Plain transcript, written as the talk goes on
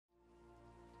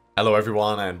Hello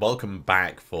everyone and welcome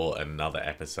back for another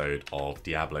episode of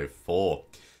Diablo 4.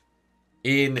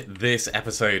 In this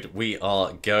episode we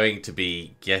are going to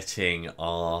be getting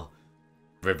our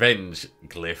revenge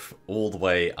glyph all the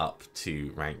way up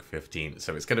to rank 15.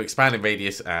 So it's going to expand in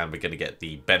radius and we're going to get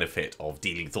the benefit of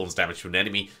dealing Thorns damage to an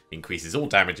enemy. Increases all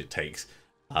damage it takes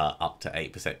up to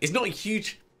 8%. It's not a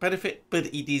huge benefit, but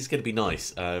it is going to be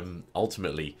nice.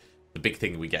 Ultimately, the big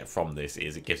thing we get from this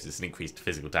is it gives us an increased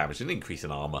physical damage and an increase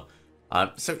in armor.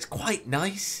 So it's quite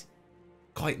nice.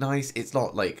 Quite nice. It's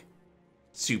not like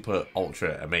super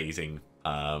ultra amazing.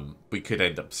 We could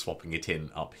end up swapping it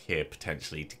in up here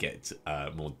potentially to get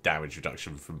more damage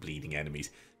reduction from bleeding enemies.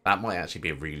 That might actually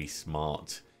be a really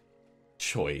smart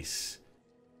choice.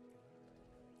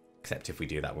 Except if we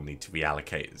do that, we'll need to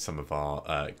reallocate some of our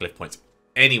glyph points.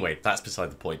 Anyway, that's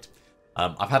beside the point.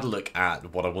 I've had a look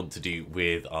at what I want to do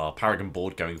with our Paragon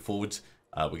board going forwards.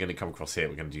 We're going to come across here.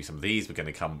 We're going to do some of these. We're going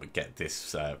to come get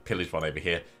this pillage one over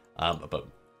here. But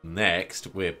next,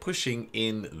 we're pushing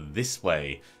in this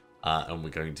way. And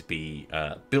we're going to be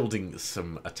building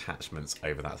some attachments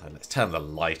over that side. Let's turn the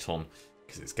light on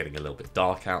because it's getting a little bit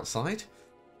dark outside.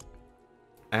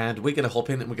 And we're going to hop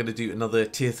in and we're going to do another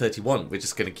tier 31. We're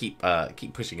just going to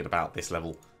keep pushing it about this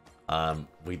level.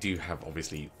 We do have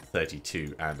obviously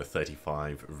 32 and a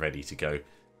 35 ready to go,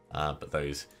 but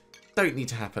those don't need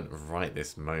to happen right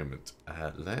this moment.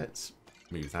 Let's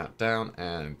move that down.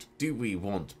 And do we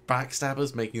want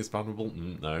backstabbers making us vulnerable?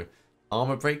 No.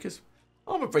 Armor breakers?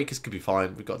 Armor breakers could be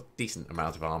fine. We've got a decent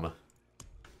amount of armor.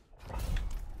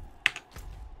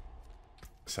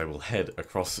 So we'll head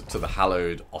across to the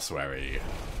hallowed ossuary.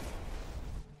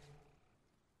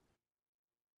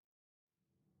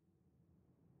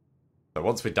 So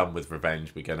once we're done with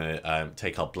revenge, we're going to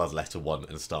take our bloodletter one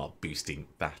and start boosting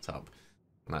that up.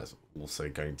 And that's also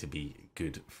going to be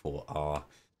good for our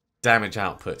damage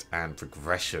output and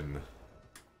progression.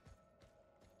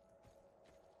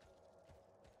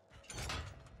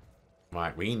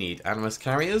 Right, we need animus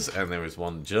carriers, and there is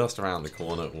one just around the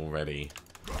corner already.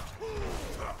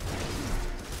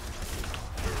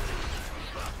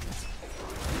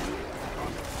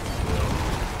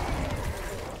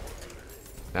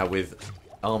 Now with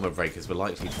armor breakers, we're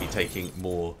likely to be taking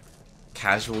more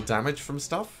casual damage from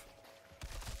stuff.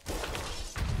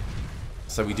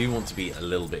 So we do want to be a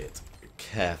little bit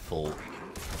careful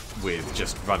with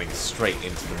just running straight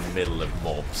into the middle of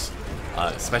mobs.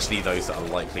 Especially those that are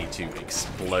likely to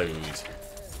explode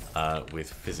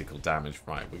with physical damage.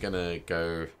 Right, we're going to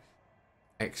go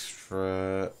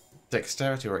extra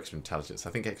dexterity or extra intelligence. I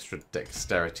think extra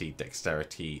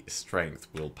dexterity, strength,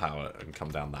 willpower, and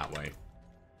come down that way.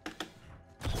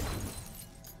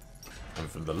 And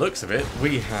from the looks of it,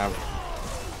 we have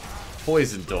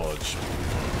poison dodge.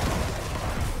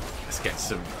 Let's get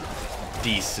some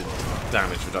decent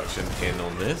damage reduction in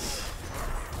on this.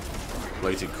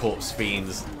 Bloated corpse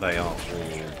fiends, they are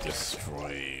all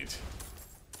destroyed.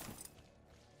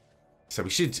 So we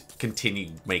should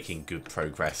continue making good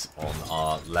progress on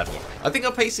our level. I think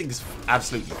our pacing is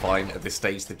absolutely fine at this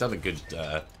stage. They've done a good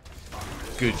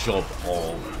job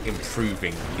of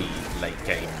improving the late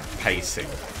game pacing.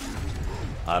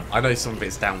 I know some of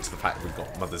it's down to the fact that we've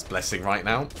got Mother's Blessing right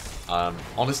now.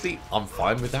 Honestly, I'm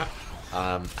fine with that.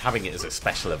 Having it as a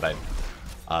special event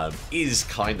is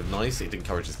kind of nice. It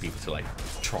encourages people to like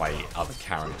try other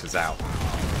characters out.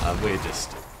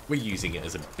 We're using it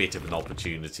as a bit of an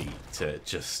opportunity to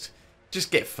just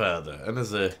get further. And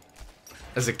as a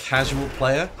casual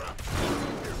player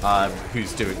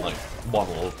who's doing like 1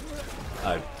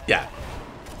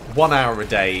 hour a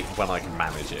day when I can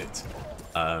manage it,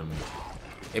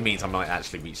 it means I might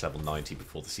actually reach level 90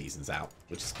 before the season's out,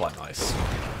 which is quite nice.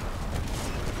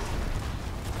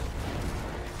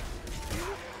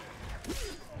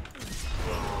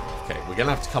 Okay, we're going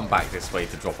to have to come back this way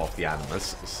to drop off the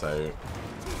animus, so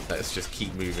let's just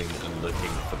keep moving and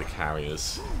looking for the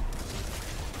carriers.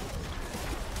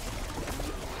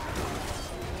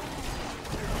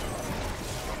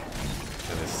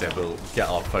 And instead we'll get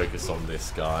our focus on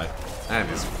this guy and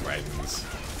his friends.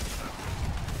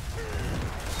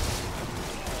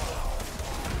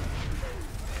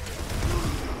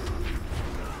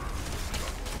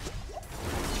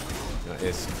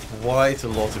 There's quite a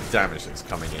lot of damage that's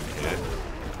coming in here.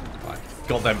 Right,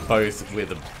 got them both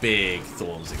with a big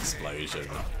Thorns explosion.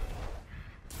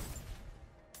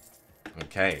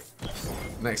 Okay,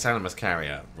 next animus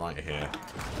carrier right here.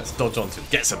 Let's dodge onto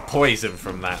get some poison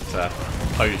from that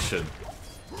potion.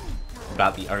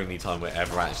 About the only time we're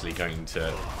ever actually going to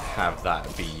have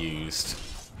that be used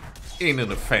in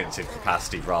an offensive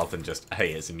capacity rather than just,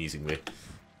 hey, it's amusing, we're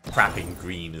crapping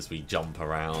green as we jump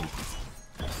around.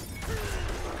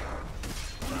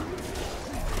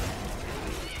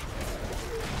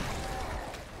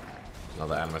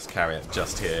 Another Animus Carrier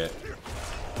just here.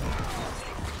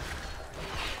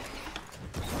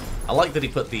 I like that he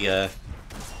put the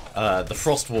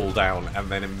frost wall down and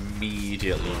then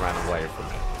immediately ran away from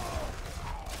it.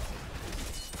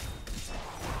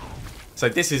 So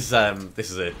this is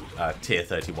a tier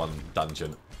 31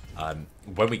 dungeon.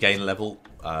 When we gain level,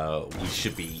 we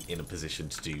should be in a position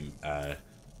to do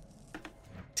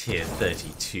tier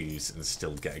 32s and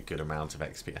still get a good amount of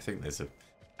XP. I think there's a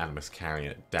Animus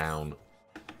Carrier down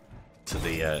to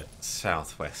the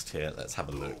southwest here. Let's have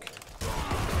a look.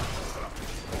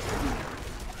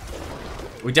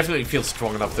 We definitely feel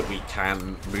strong enough that we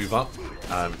can move up,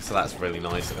 so that's really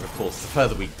nice. And of course, the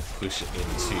further we push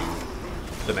into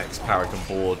the next Paragon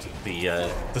board,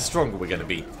 the stronger we're going to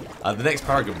be. The next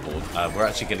Paragon board, we're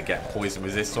actually going to get poison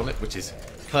resist on it, which is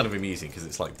kind of amusing because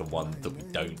it's like the one that we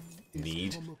don't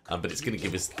need, but it's going to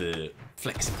give us the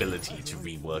flexibility to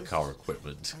rework our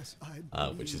equipment,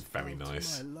 which is very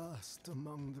nice.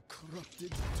 Among the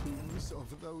corrupted tombs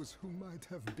of those who might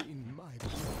have been my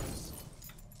brothers.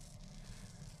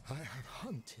 I have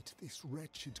hunted these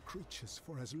wretched creatures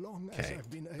for as long as I've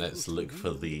been able. Let's look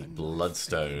for the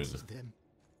bloodstone.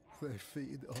 They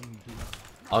feed on blood.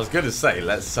 I was going to say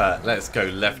let's go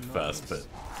left first, but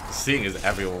seeing as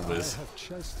everyone was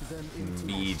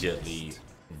immediately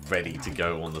ready to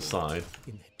go on the side.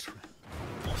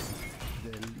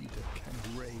 Their leader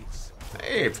can raise.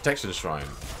 Hey, protection shrine.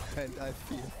 And I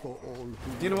fear for all who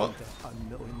you know what?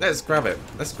 Let's grab it.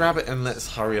 Let's grab it and let's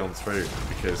hurry on through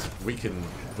because we can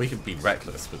be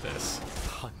reckless with this.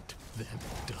 Hunt them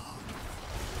down.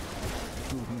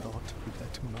 Do not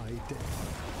let my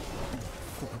death be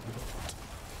forgot.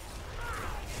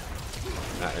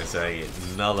 That is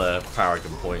another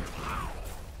Paragon point.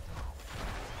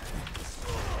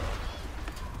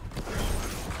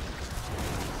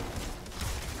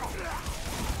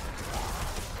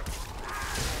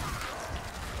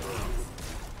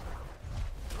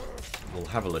 We'll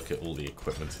have a look at all the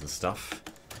equipment and stuff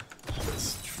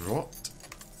that's dropped.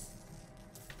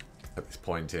 At this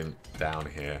point in down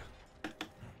here.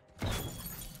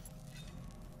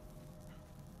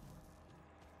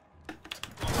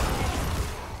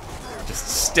 Just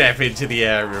step into the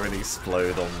area and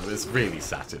explode on them. It's really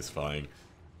satisfying.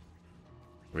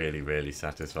 Really, really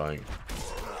satisfying.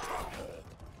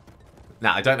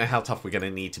 Now, I don't know how tough we're going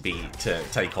to need to be to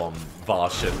take on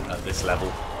Varshan at this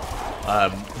level.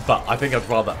 But I think I'd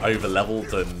rather over level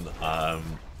than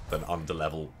under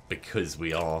level because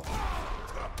we are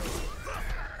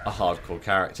a hardcore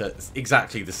character. It's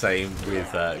exactly the same with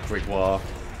Grignoir.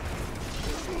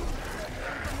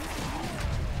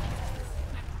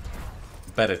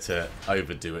 Better to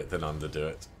overdo it than underdo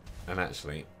it. And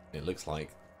actually, it looks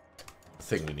like the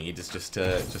thing we need is just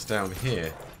down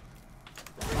here.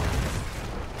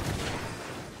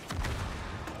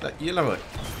 You know what?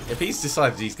 If he's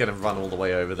decided he's going to run all the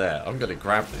way over there, I'm going to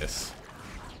grab this.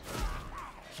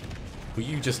 Will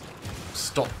you just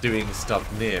stop doing stuff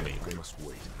near me? We must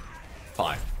wait.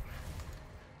 Fine.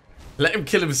 Let him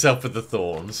kill himself with the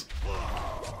thorns.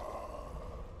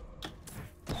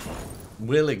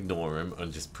 We'll ignore him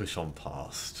and just push on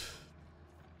past.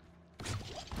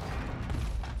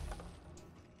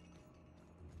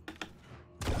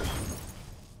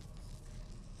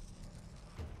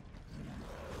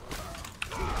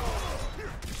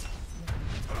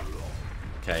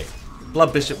 Okay,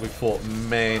 Blood Bishop we've fought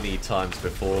many times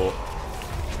before.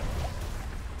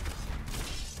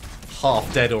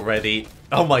 Half dead already.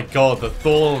 Oh my god, the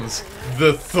thorns!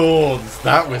 The thorns!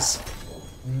 That was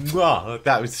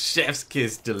chef's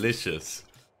kiss delicious.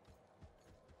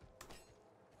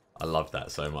 I love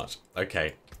that so much.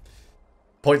 Okay.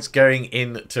 Points going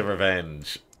into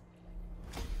Revenge.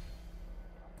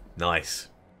 Nice.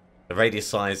 The radius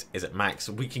size is at max.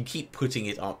 We can keep putting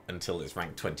it up until it's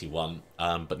ranked 21.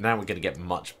 But now we're going to get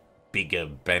much bigger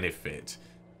benefit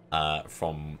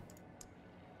from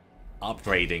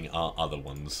upgrading our other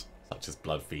ones, such as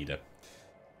Bloodfeeder.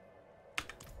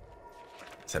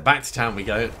 So back to town we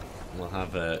go. We'll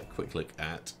have a quick look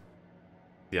at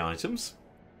the items.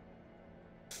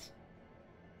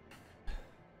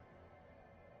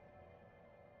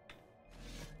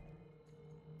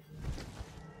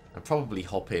 I'll probably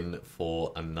hop in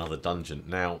for another dungeon.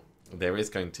 Now, there is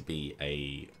going to be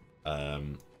a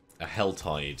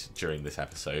Helltide during this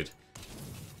episode.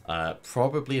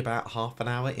 Probably about half an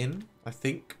hour in, I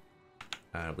think.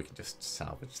 We can just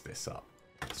salvage this up.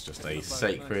 It's just a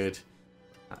sacred.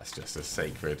 That's just a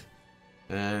sacred.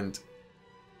 And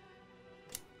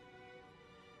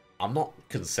I'm not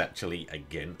conceptually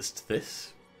against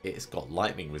this. it's got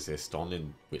lightning resist on,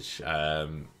 in which,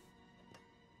 in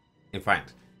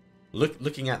fact,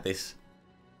 looking at this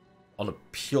on a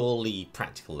purely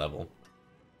practical level,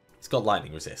 it's got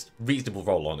lightning resist. Reasonable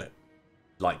roll on it,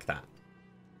 like that.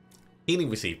 Healing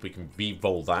received, we can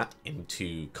re-roll that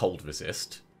into cold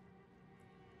resist.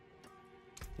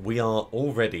 We are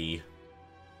already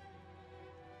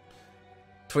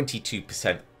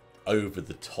 22% over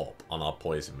the top on our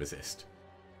poison resist.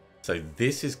 So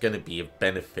this is going to be a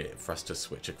benefit for us to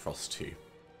switch across to.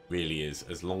 Really is,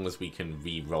 as long as we can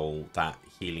re-roll that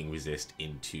healing resist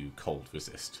into cold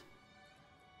resist.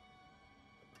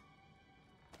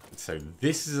 So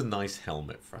this is a nice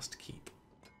helmet for us to keep.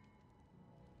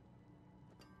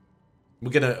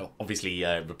 We're going to obviously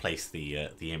replace the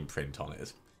imprint on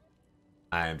it.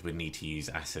 And we need to use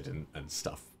acid and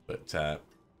stuff. But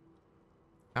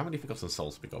how many Forgotten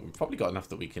Souls have we got? We've probably got enough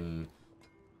that we can...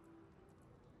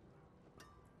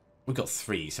 We've got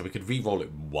 3, so we could re-roll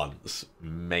it once.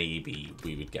 Maybe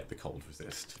we would get the cold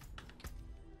resist.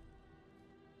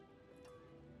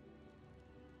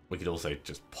 We could also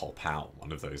just pop out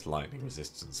one of those lightning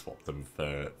resists and swap them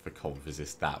for cold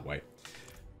resist that way.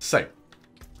 So,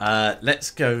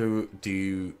 let's go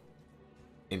do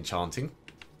enchanting.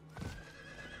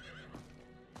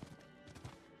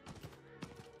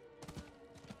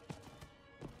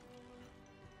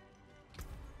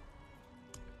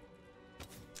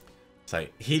 So,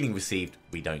 healing received,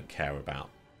 we don't care about.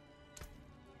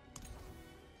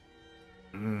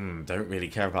 Don't really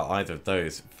care about either of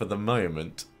those. For the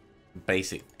moment,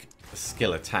 basic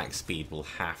skill attack speed will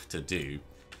have to do.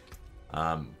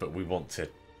 But we want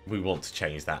to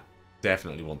change that.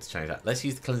 Definitely want to change that. Let's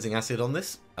use the cleansing acid on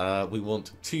this. We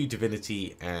want 2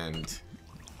 divinity and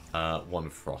 1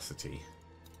 ferocity.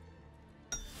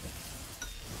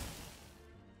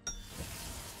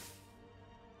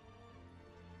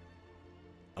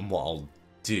 And what I'll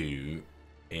do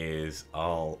is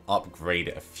I'll upgrade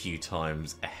it a few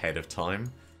times ahead of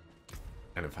time.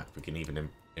 And in fact, we can even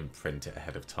imprint it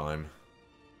ahead of time.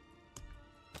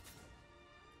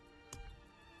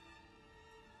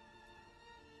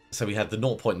 So we had the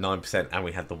 0.9% and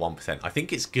we had the 1%. I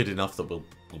think it's good enough that we'll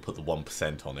put the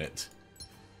 1% on it.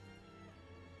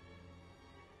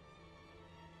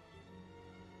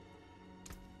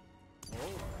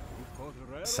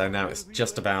 So now it's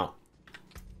just about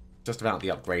the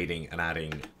upgrading and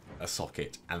adding a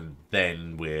socket, and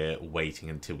then we're waiting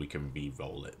until we can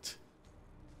re-roll it.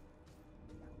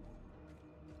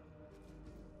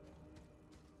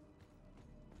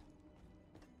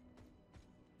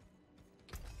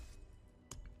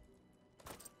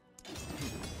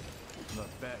 Not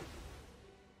bad.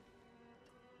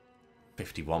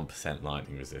 51%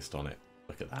 lightning resist on it.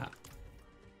 Look at that.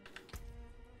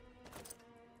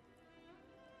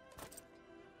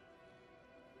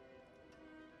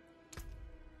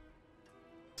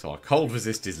 So our cold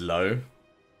resist is low.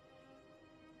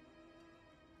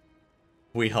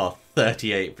 We are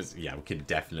 38%. Yeah, we can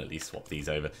definitely swap these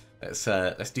over.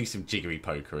 Let's do some jiggery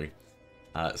pokery.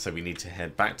 So we need to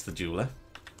head back to the jeweler.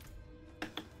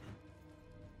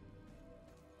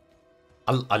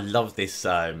 I love this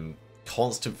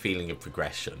constant feeling of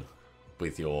progression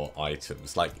with your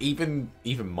items. Like even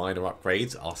minor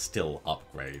upgrades are still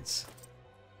upgrades.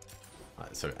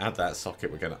 Right, so add that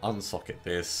socket. We're going to unsocket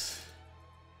this.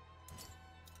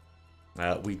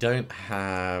 We don't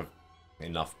have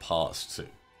enough parts to,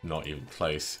 not even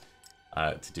close,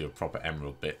 to do a proper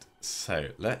emerald bit. So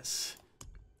let's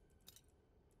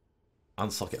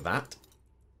unsocket that.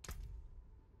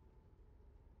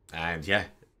 And yeah,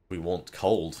 we want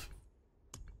cold.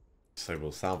 So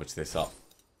we'll salvage this up.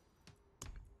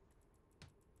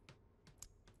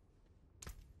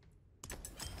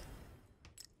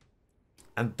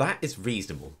 And that is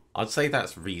reasonable. I'd say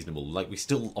that's reasonable. Like, we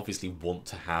still obviously want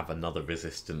to have another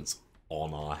resistance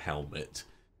on our helmet.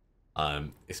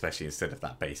 Especially instead of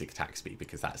that basic attack speed,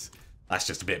 because that's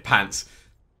just a bit pants.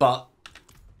 But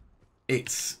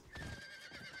it's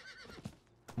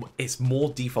more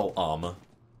default armor.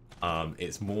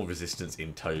 It's more resistance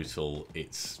in total.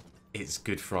 It's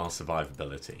good for our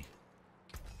survivability.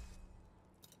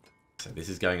 So this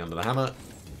is going under the hammer.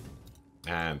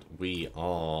 And we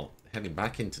are heading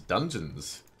back into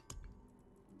dungeons.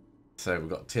 So we've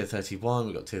got tier 31,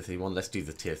 we've got tier 31. Let's do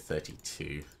the tier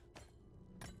 32.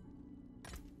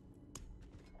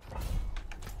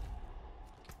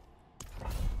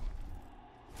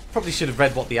 Probably should have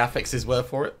read what the affixes were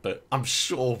for it, but I'm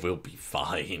sure we'll be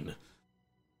fine.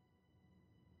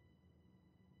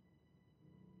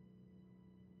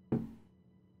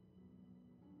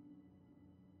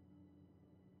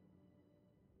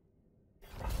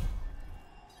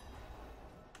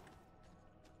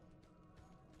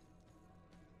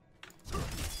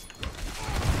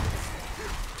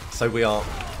 So we are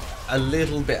a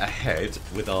little bit ahead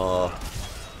with our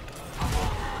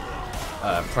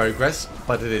progress,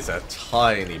 but it is a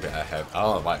tiny bit ahead.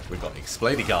 Oh, right, we've got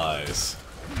explodey guys.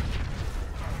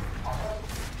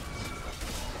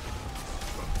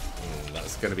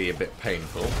 That's going to be a bit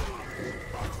painful.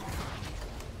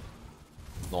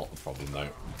 Not a problem though.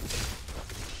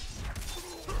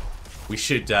 We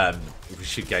should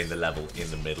gain the level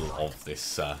in the middle of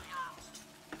this.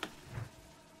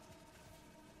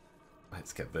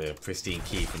 Let's get the pristine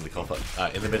key from the copper.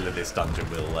 In the middle of this dungeon,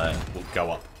 we'll go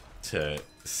up to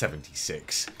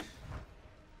 76.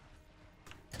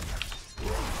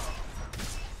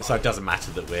 So it doesn't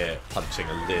matter that we're punching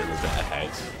a little bit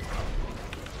ahead.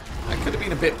 That could have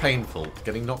been a bit painful,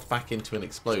 getting knocked back into an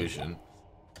explosion.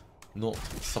 Not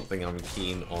something I'm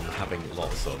keen on having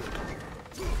lots of.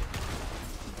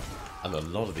 And a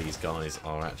lot of these guys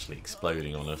are actually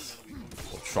exploding on us.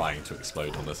 Or trying to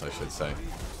explode on us, I should say.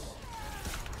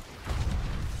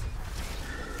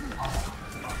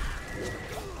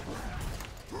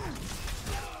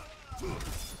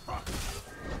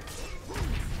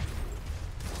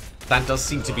 That does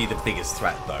seem to be the biggest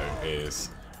threat, though, is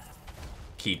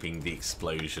keeping the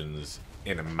explosions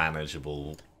in a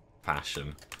manageable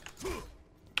fashion.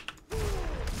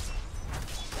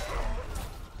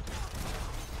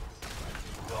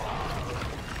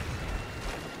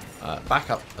 Back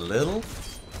up a little.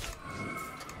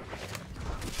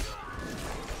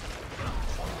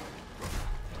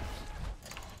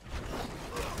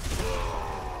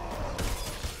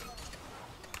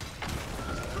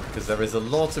 Because there is a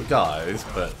lot of guys,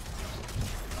 but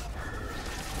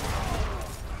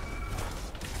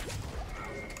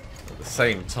at the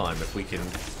same time, if we can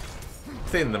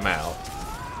thin them out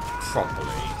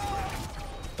properly,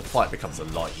 the fight becomes a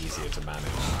lot easier to manage.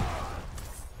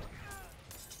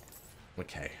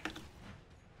 Okay.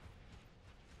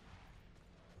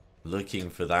 Looking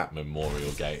for that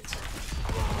memorial gate.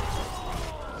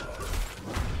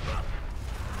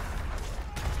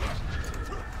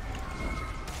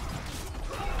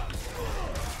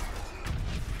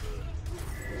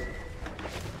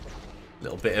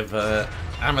 Little bit of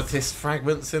amethyst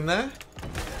fragments in there.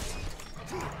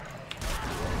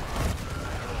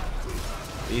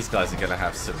 These guys are going to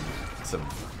have some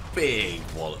big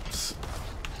wallops.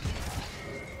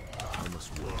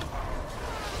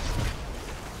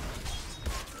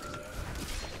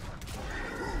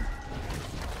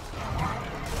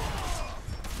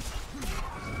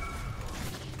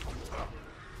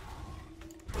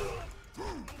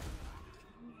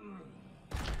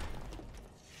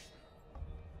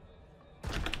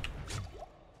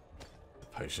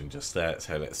 Potion just there,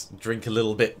 so let's drink a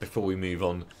little bit before we move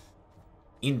on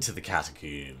into the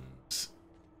catacombs.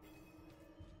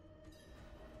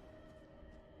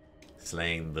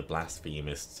 Slaying the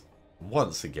blasphemists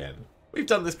once again. We've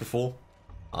done this before.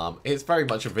 It's very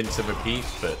much a rinse and repeat,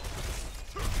 but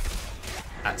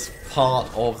that's part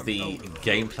of the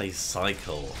gameplay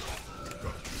cycle.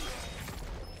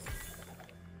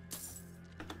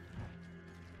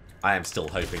 I am still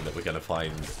hoping that we're going to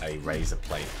find a razor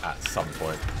plate at some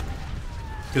point.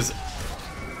 Because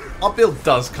our build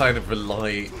does kind of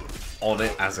rely on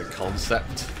it as a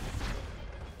concept.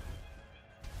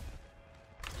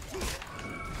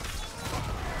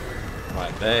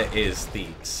 Right, there is the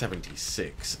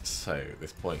 76. So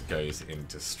this point goes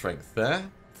into strength there.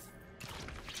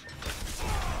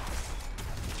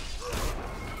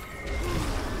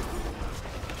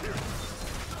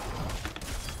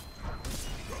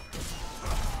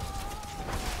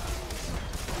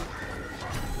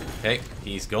 Okay,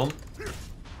 he's gone.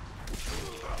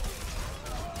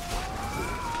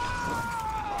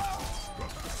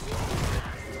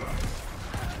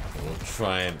 We'll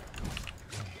try and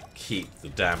keep the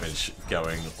damage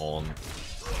going on.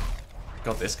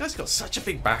 God, this guy's got such a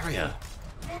big barrier.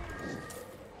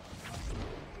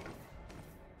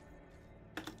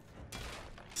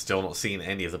 Still not seen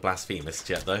any of the blasphemists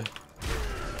yet, though.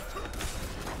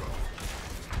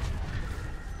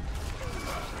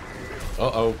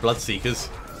 Uh-oh, Bloodseekers.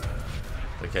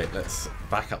 Okay, let's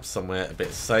back up somewhere a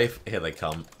bit safe. Here they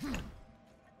come.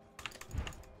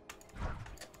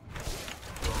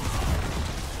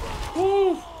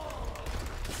 Woo!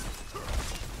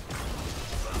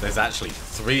 There's actually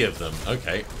 3 of them.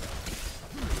 Okay.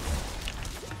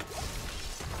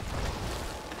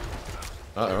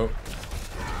 Uh-oh.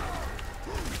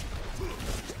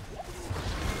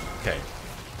 Okay.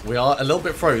 We are a little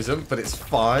bit frozen, but it's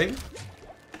fine.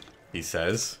 He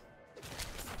says.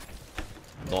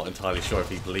 Not entirely sure if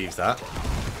he believes that.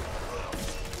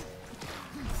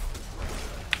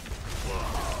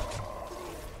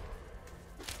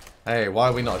 Hey, why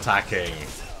are we not attacking?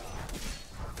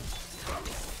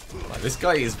 Right, this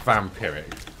guy is vampiric.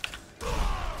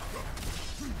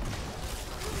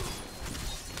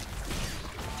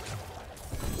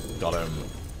 Got him.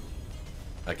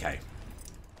 Okay.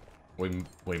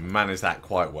 We managed that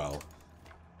quite well.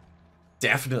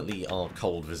 Definitely our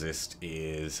cold resist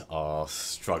is our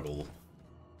struggle.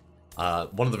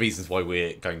 One of the reasons why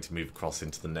we're going to move across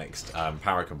into the next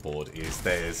Paragon board is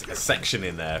there's a section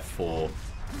in there for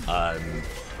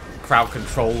crowd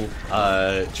control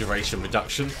duration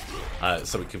reduction,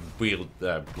 so we can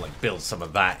build some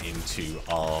of that into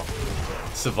our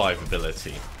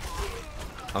survivability.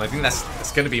 And I think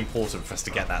that's going to be important for us to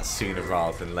get that sooner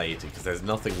rather than later, because there's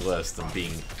nothing worse than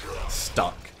being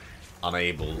stuck,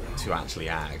 unable to actually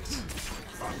act.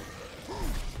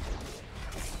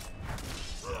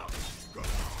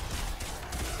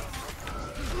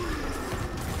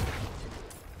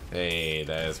 Hey,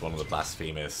 there's one of the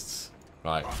blasphemists.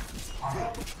 Right.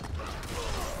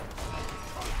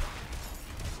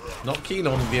 Not keen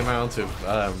on the amount of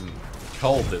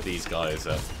cold that these guys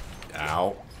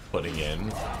are putting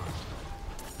in.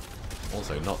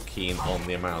 Also not keen on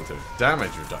the amount of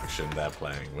damage reduction they're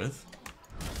playing with.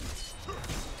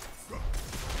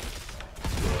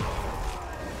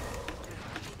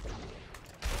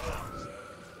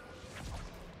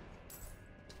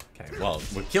 Okay, well,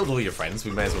 we've killed all your friends,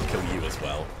 we may as well kill you as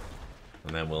well.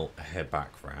 And then we'll head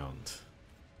back round.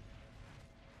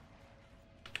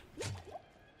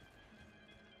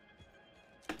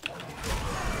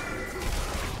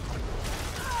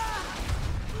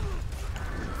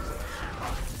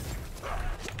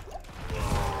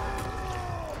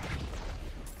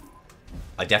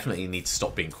 I definitely need to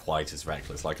stop being quite as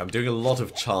reckless. Like, I'm doing a lot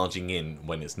of charging in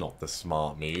when it's not the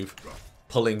smart move.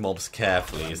 Pulling mobs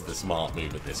carefully is the smart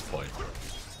move at this point.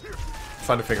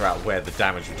 Trying to figure out where the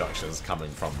damage reduction is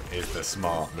coming from is the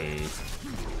smart move.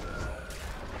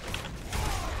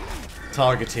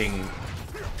 Targeting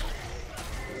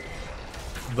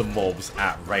the mobs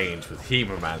at range with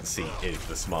Hemomancy is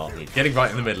the smart move. Getting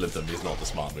right in the middle of them is not the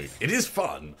smart move. It is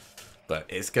fun, but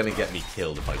it's going to get me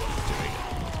killed if I keep doing it.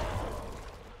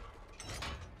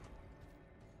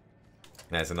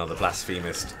 There's another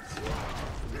blasphemist.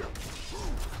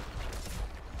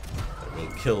 We'll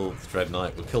kill the Dread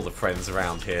Knight, we'll kill the friends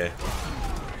around here.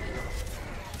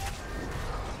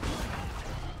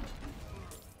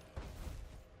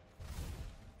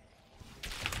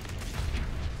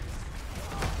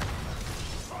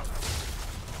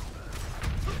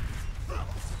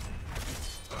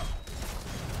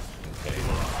 Okay,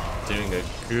 doing a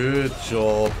good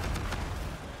job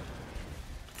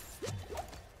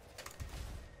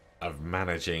of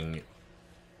managing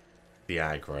the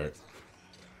aggro.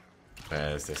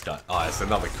 There's this guy. Oh, it's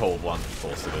another cold one. Of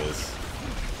course it is.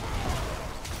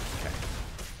 Okay.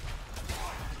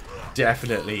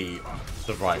 Definitely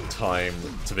the right time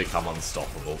to become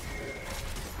unstoppable.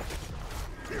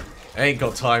 Ain't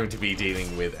got time to be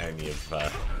dealing with any of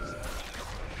that.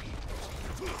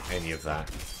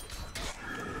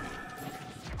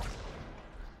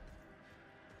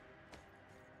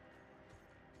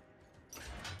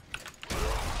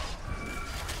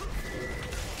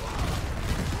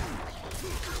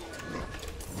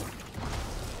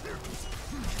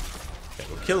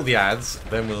 Kill the ads,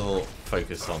 then we'll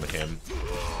focus on him.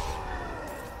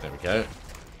 There we go.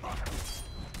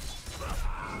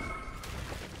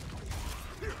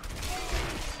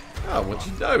 Oh, what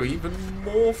do you know? Even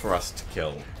more for us to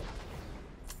kill.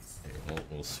 Okay,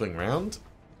 we'll swing round.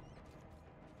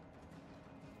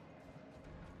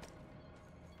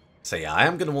 So yeah, I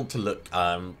am going to want to look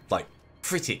like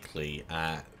critically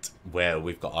at where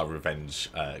we've got our revenge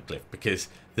glyph, because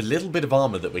the little bit of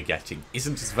armor that we're getting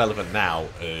isn't as relevant now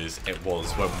as it was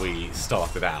when we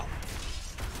started out.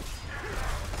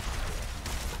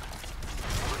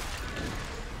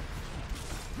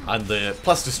 And the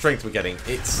plus to strength we're getting,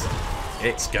 it's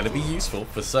going to be useful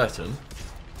for certain.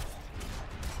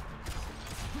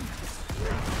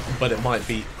 But it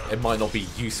might not be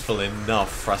useful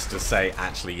enough for us to say,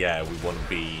 actually, yeah, we want to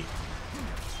be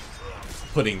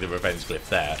putting the revenge glyph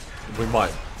there. We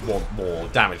might want more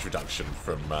damage reduction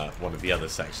from one of the other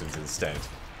sections instead.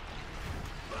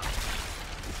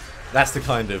 That's the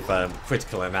kind of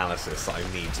critical analysis I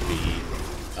need to be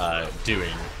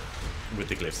doing with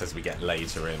the glyphs as we get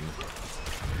later in.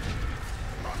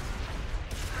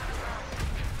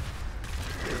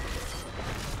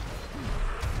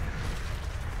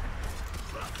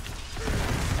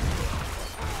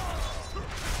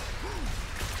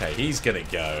 Okay, he's gonna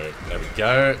go. There we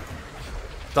go.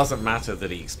 Doesn't matter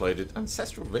that he exploded.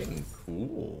 Ancestral ring.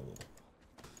 Cool.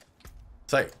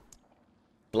 So,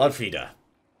 Bloodfeeder.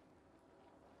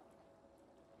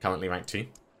 Currently rank 2.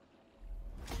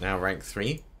 Now rank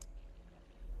 3.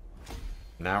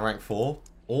 Now rank 4.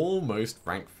 Almost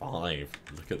rank 5.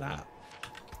 Look at that.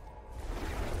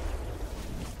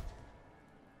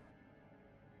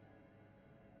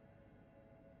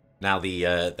 Now the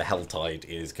Helltide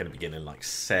is going to begin in like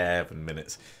 7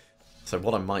 minutes. So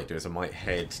what I might do is I might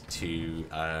head to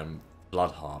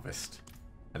Blood Harvest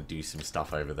and do some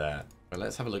stuff over there. But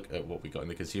let's have a look at what we got in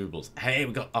the consumables. Hey,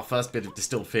 we got our first bit of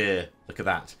Distilled Fear. Look at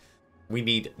that. We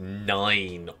need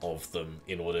 9 of them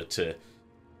in order to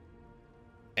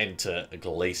enter a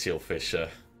Glacial Fissure.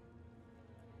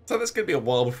 So that's going to be a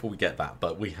while before we get that.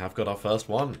 But we have got our first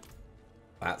one.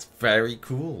 That's very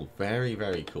cool. Very,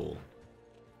 very cool.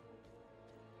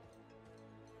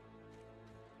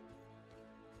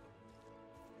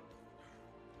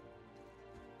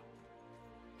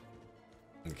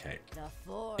 Okay,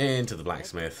 into the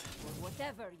blacksmith.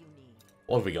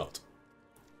 What have we got?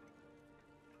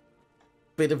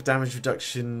 Bit of damage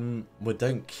reduction. We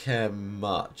don't care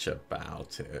much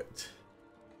about it.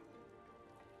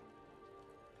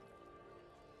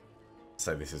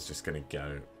 So this is just going to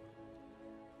go.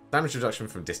 Damage reduction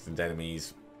from distant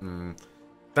enemies.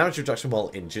 Damage reduction while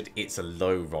injured. It's a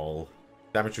low roll.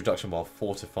 Damage reduction while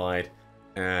fortified.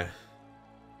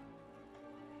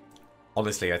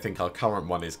 Honestly, I think our current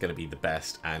one is going to be the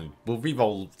best, and we'll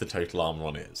re-roll the total armor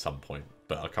on it at some point,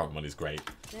 but our current one is great.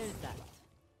 There's that.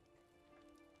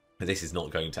 And this is not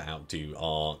going to outdo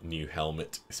our new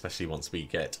helmet, especially once we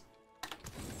get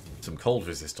some cold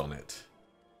resist on it.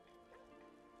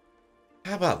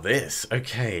 How about this?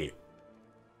 Okay.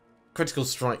 Critical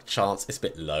strike chance is a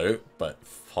bit low, but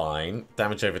fine.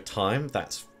 Damage over time,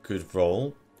 that's good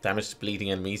roll. Damage to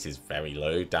bleeding enemies is very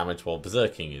low. Damage while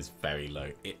berserking is very low.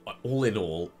 All in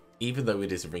all, even though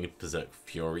it is a Ring of Berserk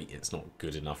Fury, it's not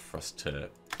good enough for us to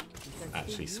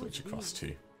actually switch across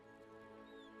to.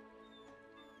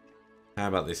 How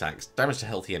about this axe? Damage to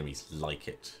healthy enemies, like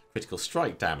it. Critical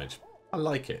strike damage, I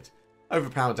like it.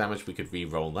 Overpower damage, we could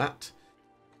re-roll that.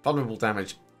 Vulnerable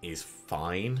damage is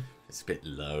fine. It's a bit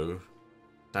low.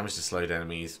 Damage to slowed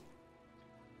enemies,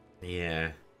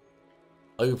 yeah.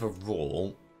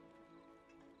 Overall,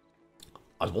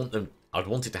 I'd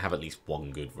want it to have at least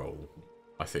one good roll,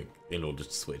 I think, in order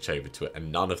to switch over to it,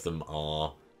 and none of them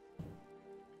are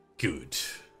good.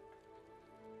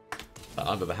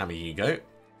 Under the hammer you go.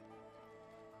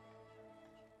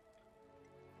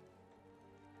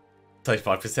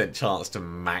 35% chance to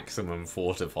maximum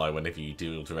fortify whenever you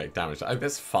deal direct damage. Oh,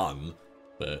 that's fun,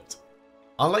 but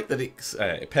I like that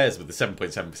it pairs with the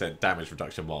 7.7% damage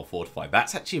reduction while fortified.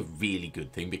 That's actually a really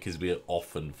good thing because we are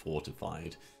often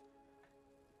fortified.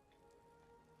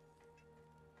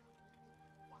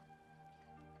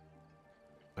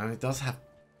 And it does have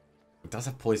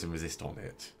poison resist on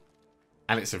it.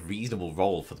 And it's a reasonable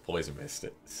roll for the poison resist,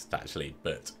 actually,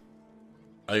 but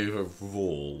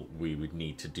overall we would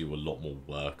need to do a lot more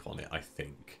work on it, I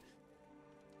think.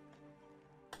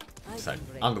 So,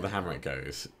 under the hammer it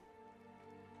goes.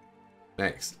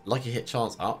 Next, lucky hit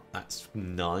chance up. That's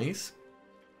nice.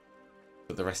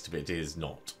 But the rest of it is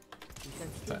not.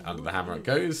 So, under the hammer it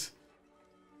goes.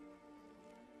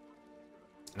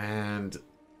 And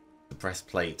the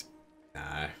breastplate.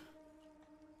 No.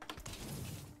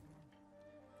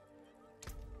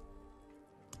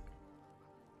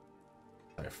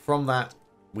 So, from that,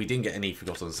 we didn't get any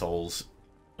Forgotten Souls.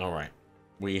 Alright.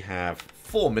 We have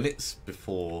 4 minutes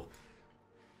before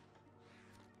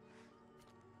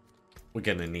we're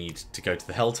going to need to go to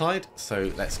the Helltide,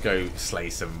 so let's go slay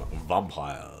some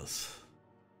vampires.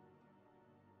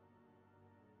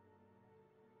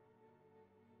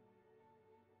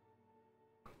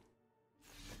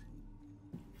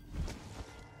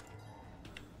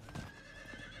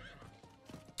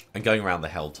 And going around the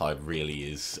Helltide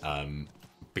really is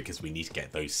because we need to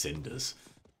get those cinders.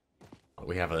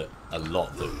 We have a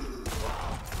lot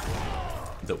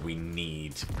that we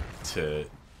need to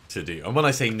do. And when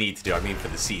I say need to do, I mean for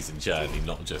the season journey,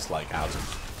 not just like out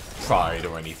of pride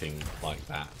or anything like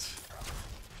that.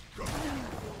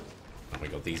 Oh my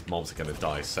god, these mobs are going to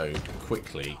die so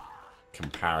quickly.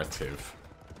 Comparative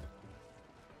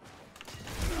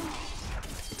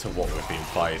to what we've been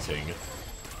fighting.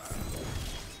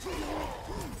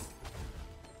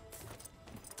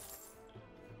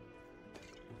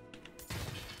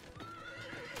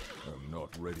 I'm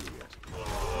not ready yet.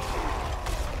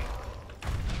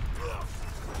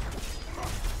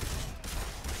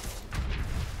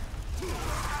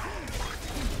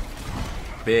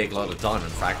 Big lot of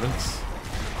diamond fragments.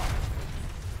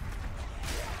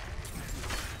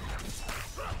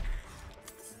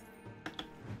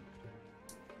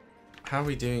 how are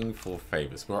we doing for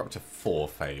favors? We're up to 4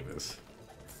 favors.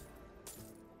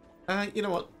 You know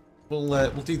what? We'll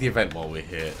do the event while we're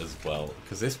here as well,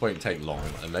 because this won't take long,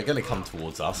 and they're going to come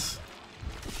towards us.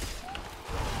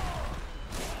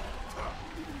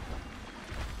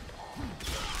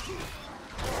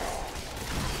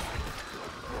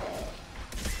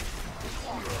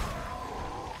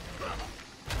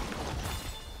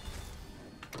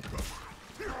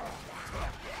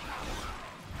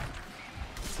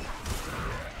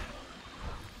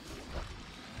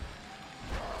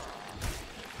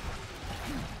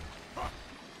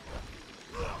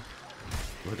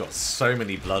 We've got so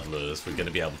many blood lures, we're going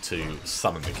to be able to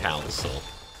summon the council.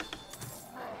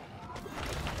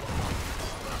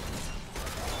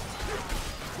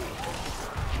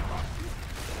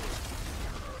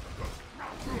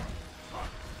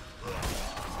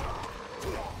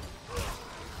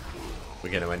 We're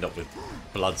going to end up with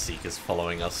Bloodseekers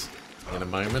following us in a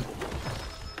moment.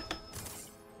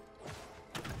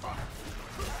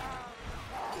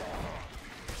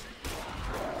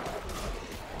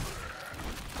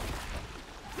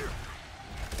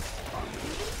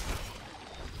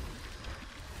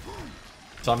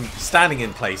 So I'm standing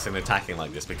in place and attacking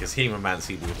like this because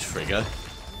Hemomancy will trigger.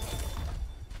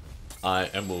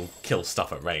 And will kill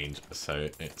stuff at range, so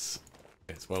it's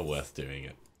well worth doing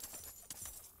it.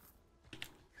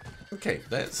 Okay,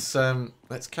 let's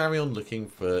carry on looking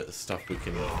for stuff we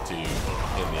can do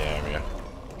in the area.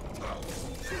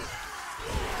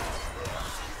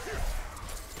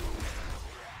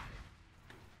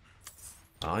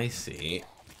 I see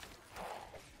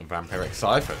a vampiric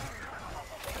siphon.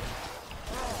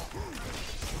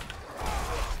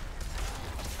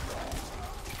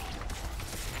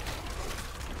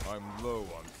 I'm low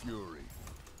on fury.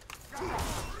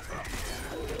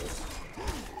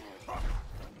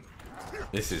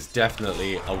 This is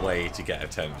definitely a way to get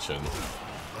attention.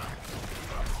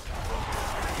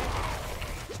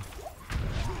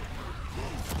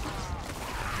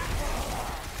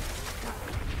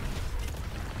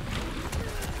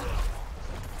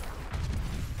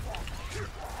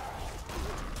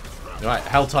 Right,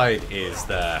 Helltide is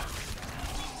there.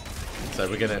 So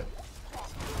we're gonna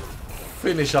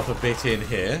finish up a bit in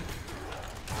here.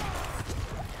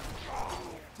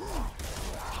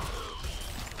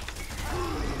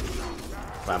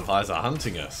 Vampires are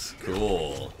hunting us.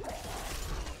 Cool.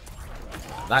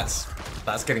 That's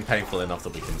getting painful enough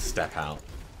that we can step out.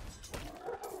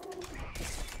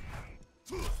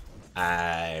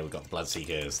 We've got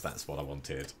Bloodseekers. That's what I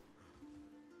wanted.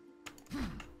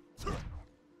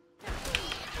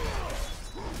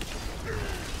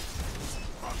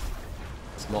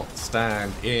 Let's not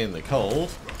stand in the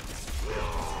cold.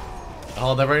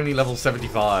 Oh, they're only level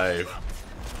 75.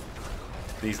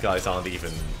 These guys aren't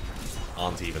even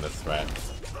a threat.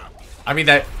 I mean,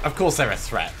 of course they're a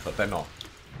threat, but they're not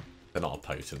a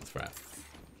potent threat.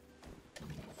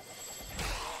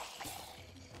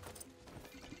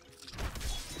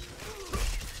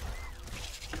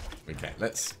 Okay,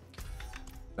 let's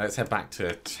head back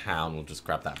to town. We'll just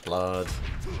grab that blood.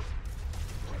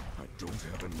 I don't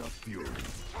have enough fury.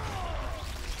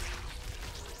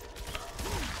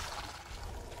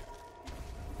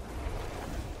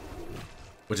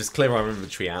 We'll just clear our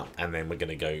inventory out, and then we're going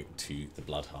to go to the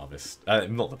Blood Harvest.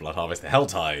 Not the Blood Harvest, the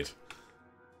Helltide.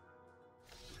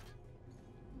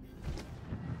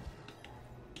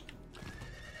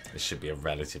 This should be a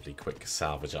relatively quick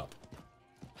salvage up.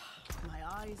 My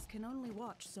eyes can only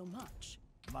watch so much.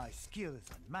 My skill is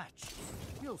unmatched.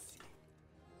 You'll see.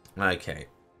 Okay.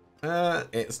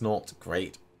 It's not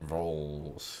great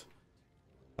rolls.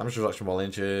 Damage reduction while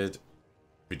injured.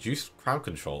 Reduced crowd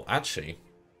control. Actually,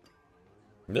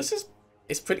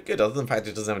 it's pretty good, other than the fact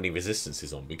it doesn't have any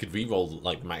resistances on. We could reroll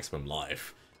like maximum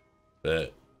life,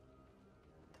 but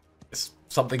it's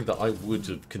something that I would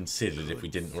have considered if we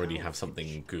didn't already have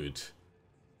something good.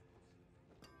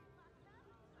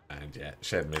 And yeah,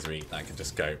 shared misery, that can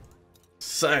just go.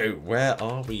 So, where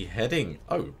are we heading?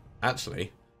 Oh,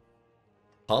 actually,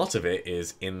 part of it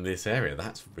is in this area.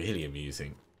 That's really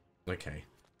amusing. Okay,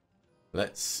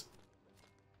 let's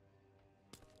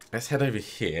head over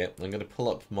here. I'm going to pull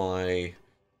up my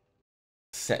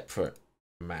separate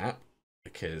map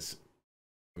because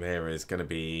there is going to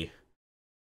be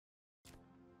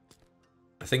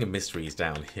a thing of mysteries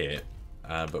down here.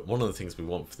 But one of the things we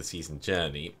want for the season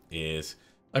journey is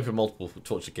open multiple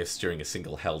torture gifts during a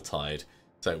single Helltide.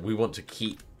 So we want to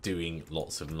keep doing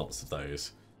lots and lots of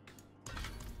those.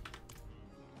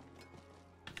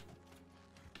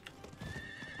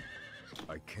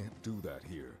 I can't do that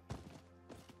here.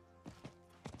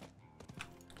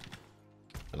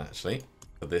 And actually,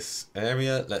 For this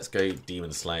area, let's go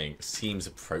demon slaying. Seems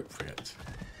appropriate.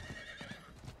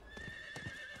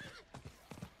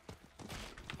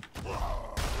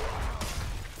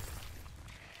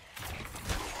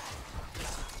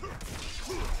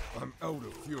 I'm out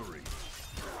of fury.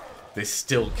 This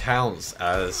still counts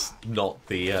as not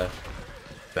the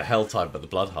Helltide, but the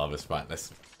Blood Harvest. Right,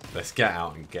 let's get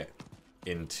out and get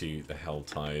into the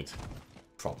Helltide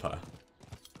proper.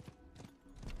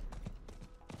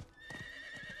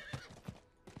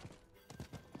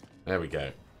 There we go.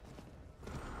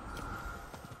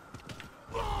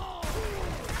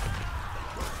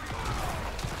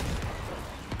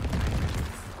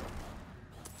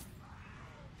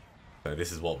 So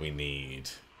this is what we need.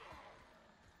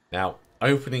 Now,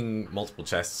 opening multiple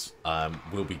chests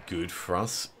will be good for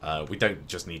us. We don't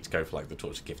just need to go for like the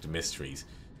Torch of Gift of Mysteries,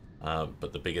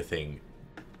 but the bigger the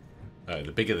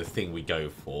thing we go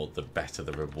for, the better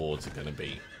the rewards are going to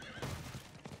be.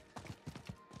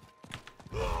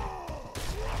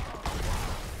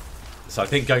 So I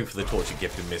think going for the Torch of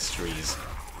Gift of Mysteries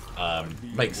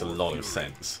makes a lot of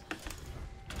sense.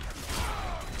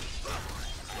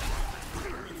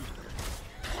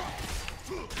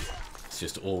 It's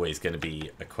just always going to be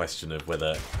a question of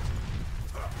whether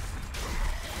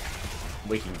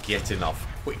we can get enough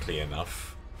quickly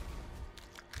enough.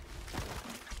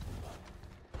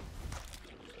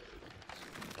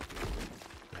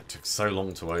 It took so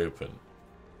long to open.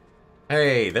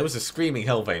 Hey, there was a screaming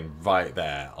Hellvein right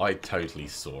there. I totally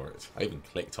saw it. I even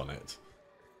clicked on it.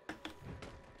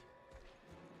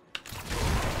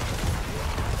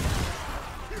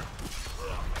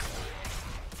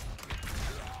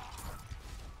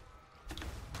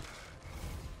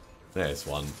 There's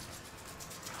one.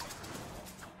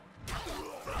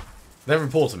 They're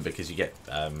important because you get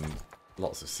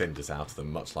lots of cinders out of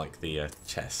them, much like the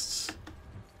chests.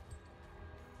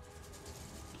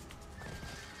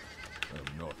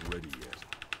 I'm not ready yet.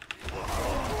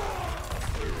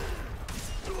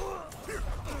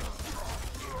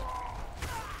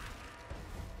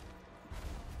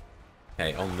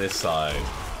 Okay, on this side.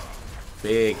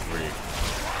 Big group.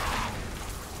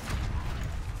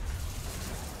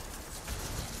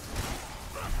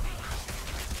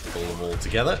 Pull them all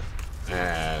together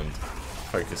and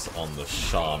focus on the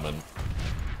shaman.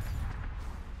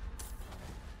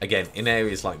 Again, in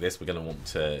areas like this, we're going to want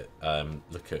to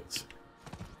look at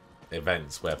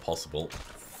events where possible.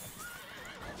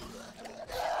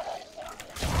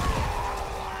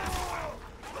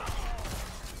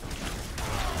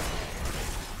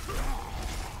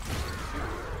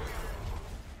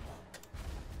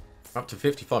 Up to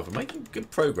 55. We're making good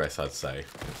progress, I'd say,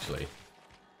 actually.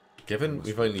 Given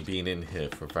we've only been in here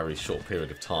for a very short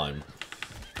period of time.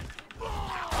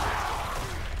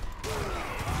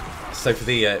 So for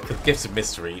the Gifts of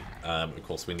Mystery, of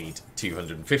course we need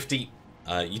 250.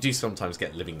 You do sometimes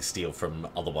get living steel from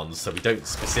other ones, so we don't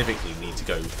specifically need to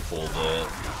go for the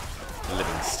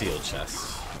living steel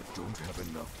chest. I don't have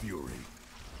enough fury.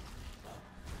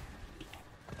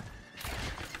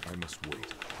 I must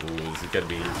wait. Ooh, this is going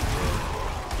to be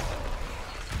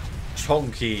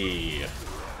chonky.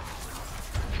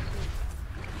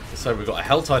 So we've got a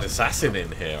Helltide Assassin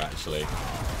in here, actually.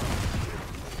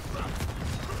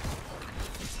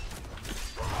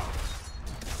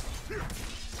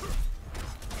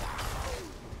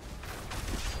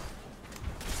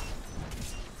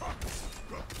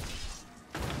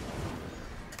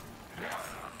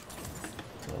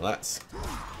 Well, that's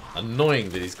annoying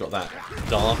that he's got that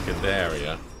darkened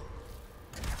area.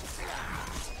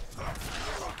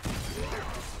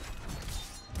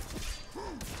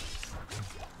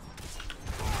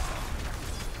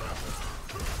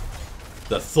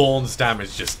 The Thorns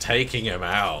damage just taking him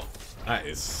out. That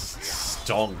is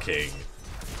stonking.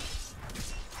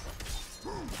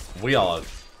 We are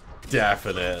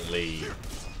definitely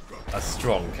a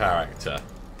strong character.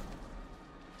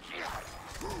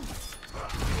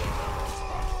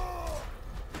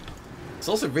 It's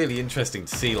also really interesting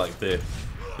to see like the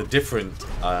different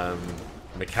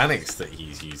mechanics that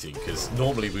he's using, because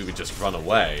normally we would just run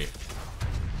away.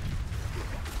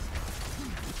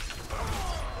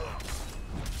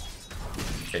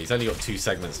 Okay, he's only got 2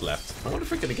 segments left. I wonder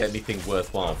if we're going to get anything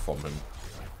worthwhile from him.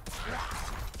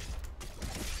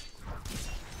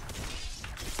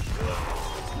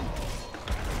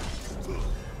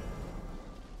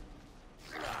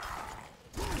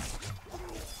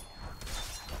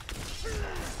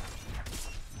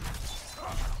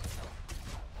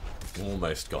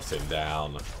 Almost got him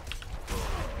down.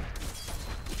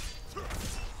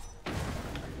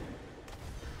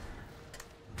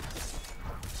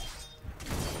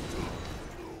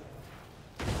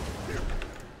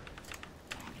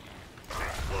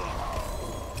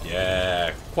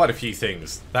 quite a few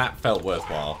things. That felt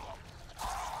worthwhile.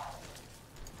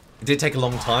 It did take a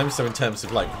long time, so in terms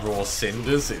of like raw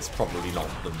cinders, it's probably not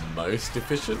the most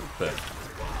efficient, but...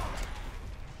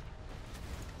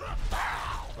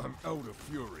 I'm out of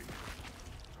fury.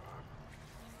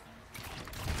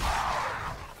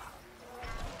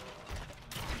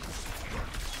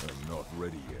 I'm not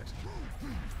ready yet.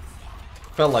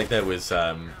 Felt like there was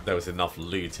enough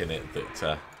loot in it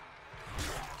that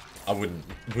I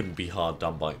wouldn't be hard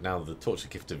done by. Now the Torture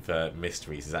Gift of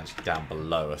Mysteries is actually down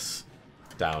below us,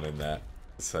 down in there.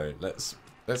 So let's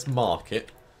mark it.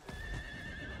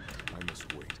 I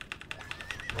must wait.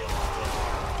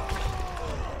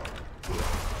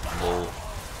 We'll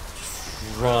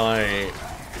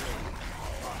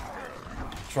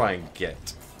try and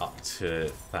get up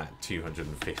to that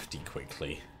 250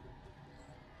 quickly.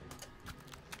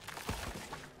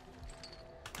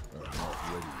 I'm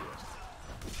not ready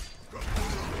yet.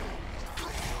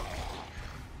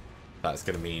 That's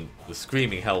going to mean the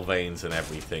Screaming Hell Veins and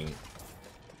everything.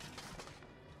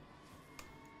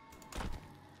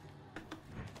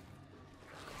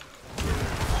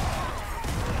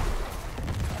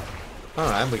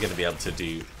 Alright, and we're going to be able to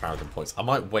do Paragon Points. I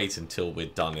might wait until we're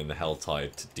done in the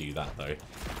Helltide to do that, though.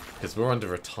 Because we're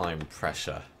under a time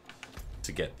pressure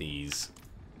to get these.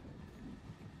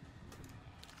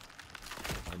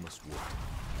 I must wait.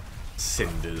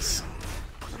 Cinders.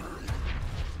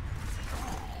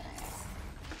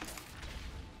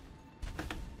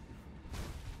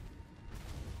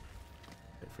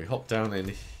 If we hop down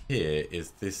in here,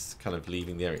 is this kind of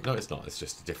leaving the area? No, it's not. It's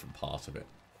just a different part of it.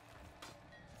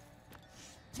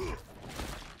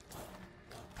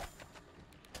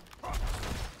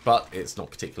 But it's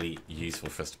not particularly useful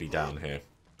for us to be down here.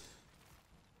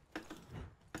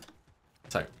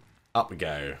 So, up we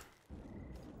go.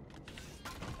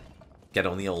 Get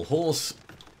on the old horse,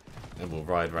 and we'll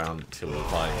ride around until we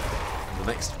find the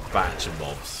next batch of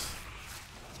mobs.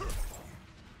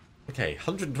 Okay,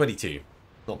 122.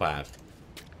 Not bad.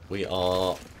 We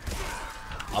are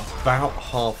about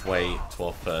halfway to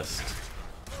our first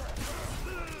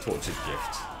Tortured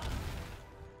Gift.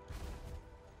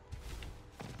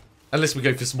 Unless we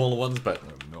go for smaller ones, but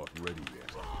I'm not ready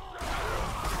yet.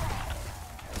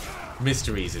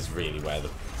 Mysteries is really where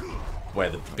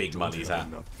the big money's at.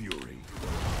 Enough fury.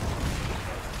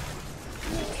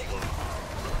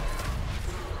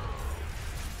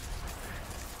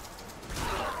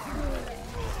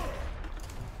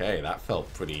 Okay, that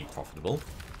felt pretty profitable.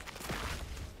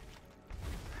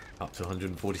 Up to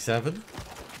 147.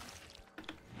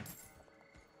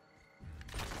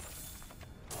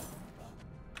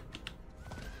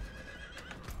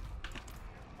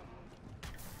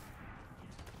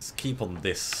 Let's keep on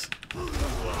this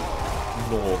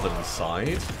northern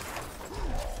side.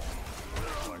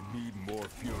 I need more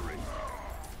fury.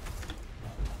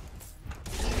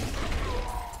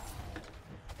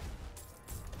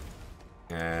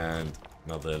 And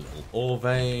another little ore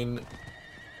vein.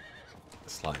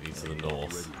 Slightly to the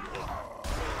north.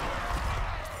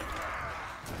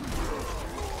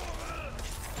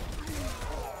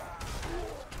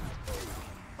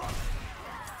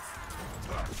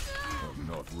 I'm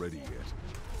not ready yet.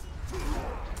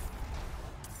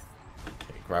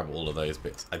 Okay, grab all of those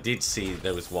bits. I did see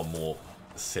there was one more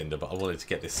cinder, but I wanted to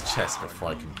get this chest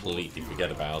before I completely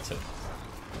forget about it.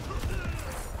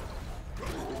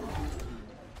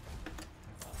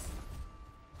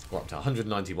 We're up to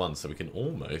 191, so we can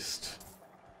almost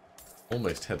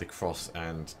head across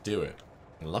and do it.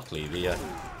 And luckily, the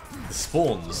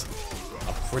spawns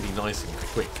are pretty nice and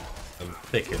quick and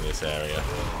thick in this area.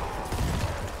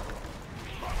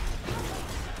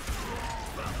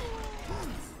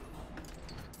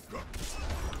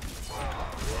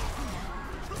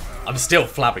 I'm still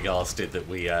flabbergasted that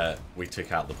we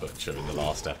took out the Butcher in the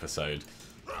last episode,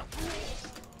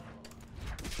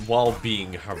 while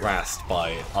being harassed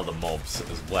by other mobs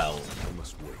as well. I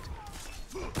must wait.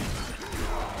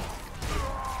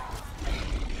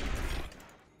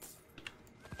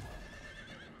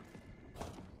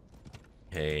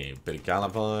 Okay, bit of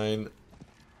Galavine.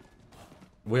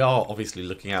 We are obviously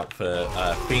looking out for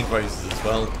Fiend Roses as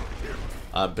well.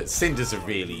 But Cinders are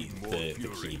really the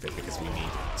key bit because we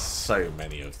need so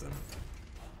many of them.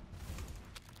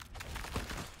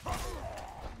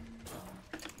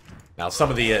 Now, some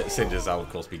of the Cinders I'll of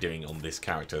course be doing on this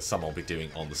character. Some I'll be doing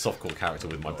on the softcore character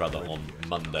with my brother on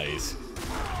Mondays.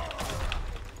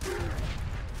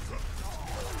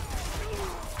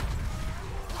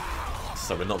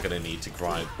 So we're not going to need to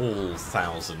grind all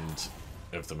 1,000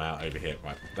 of them out over here.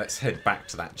 Right, let's head back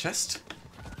to that chest.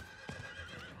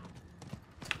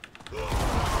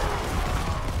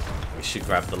 We we should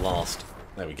grab the last.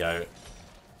 There we go.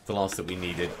 The last that we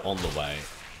needed on the way.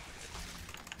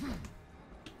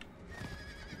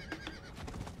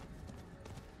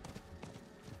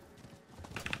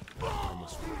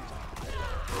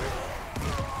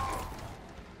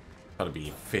 Got to be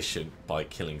efficient by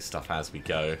killing stuff as we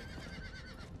go.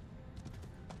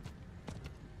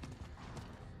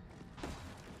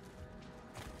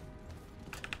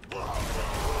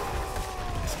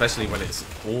 Especially when it's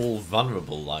all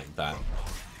vulnerable like that.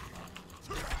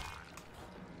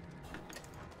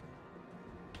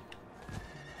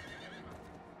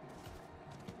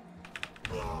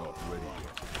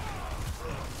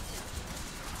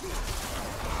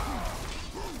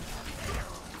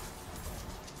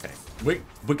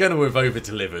 We're going to have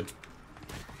over-delivered.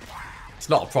 It's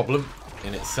not a problem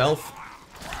in itself.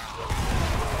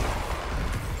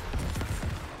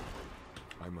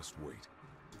 I must wait.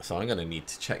 So I'm going to need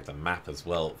to check the map as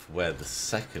well for where the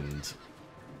second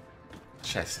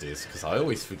chest is, because I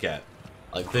always forget.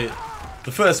 Like the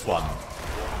first one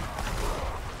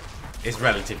is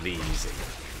relatively easy.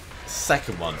 The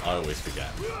second one I always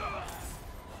forget.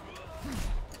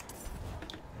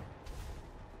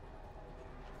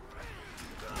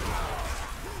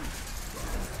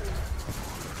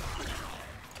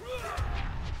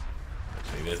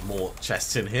 There's more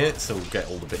chests in here, so we'll get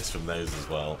all the bits from those as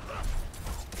well.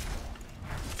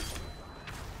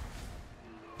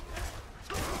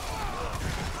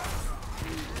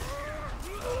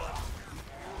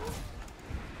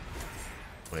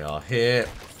 We are here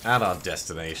at our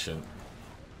destination.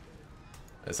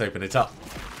 Let's open it up.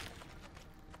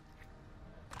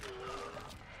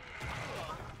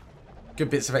 Good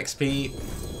bits of XP.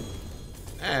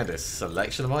 And a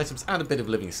selection of items and a bit of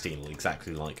living steel,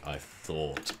 exactly like I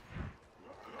thought.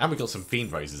 And we got some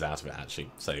fiend roses out of it actually,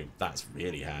 so that's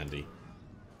really handy.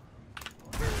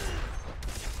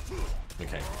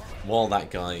 Okay, while that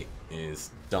guy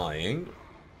is dying,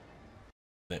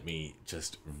 let me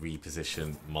just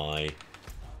reposition my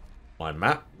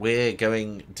map. We're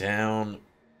going down.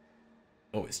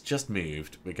 Oh, it's just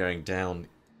moved. We're going down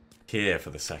here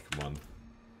for the second one.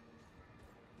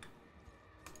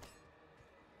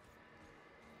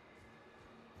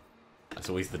 That's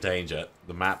always the danger.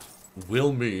 The map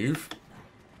will move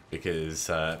because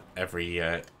every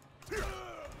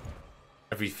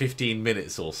 15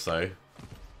 minutes or so,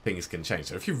 things can change.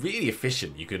 So if you're really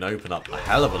efficient, you can open up a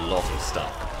hell of a lot of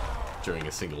stuff during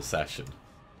a single session.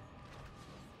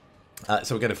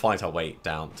 So we're going to fight our way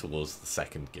down towards the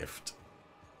second gift.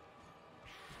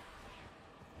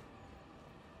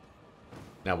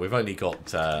 Now we've only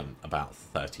got about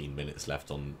 13 minutes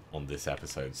left on this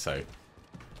episode, so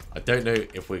I don't know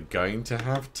if we're going to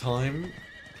have time,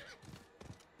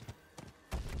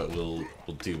 but we'll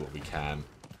do what we can.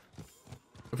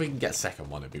 If we can get second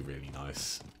one, it'd be really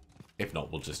nice. If not,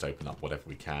 we'll just open up whatever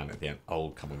we can at the end.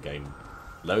 Oh, come on, game.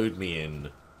 Load me in.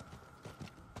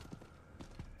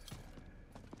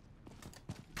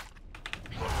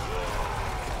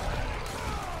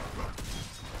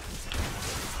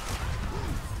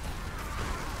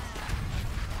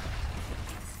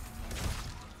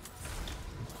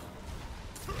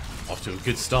 Off to a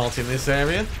good start in this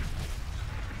area.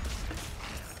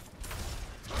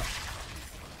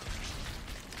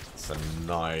 It's a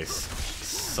nice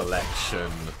selection.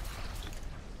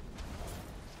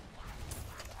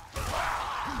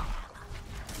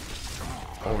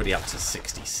 Already up to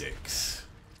 66.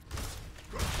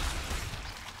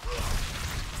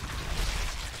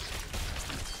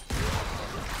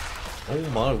 Oh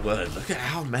my word, look at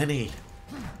how many.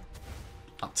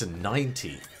 Up to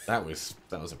 90. That was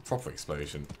a proper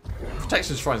explosion.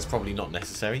 Protection Shrine is probably not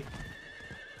necessary.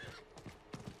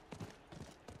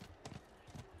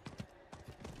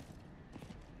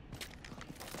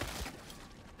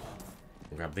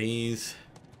 We'll grab these.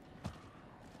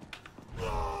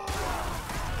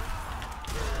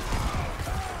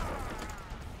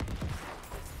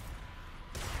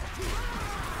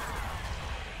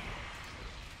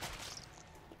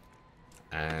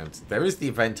 And there is the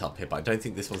event up here, but I don't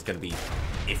think this one's going to be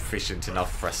efficient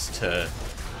enough for us to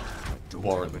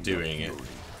warrant doing it.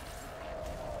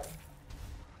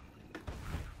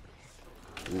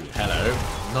 Ooh, hello.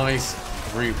 Nice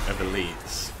group of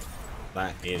elites.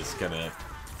 That is going to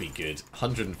be good.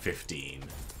 115.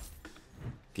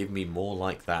 Give me more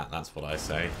like that, that's what I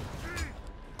say.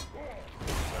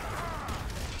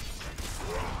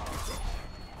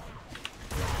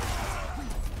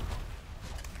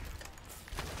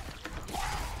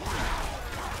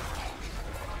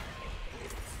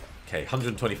 Okay,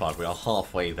 125. We are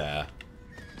halfway there.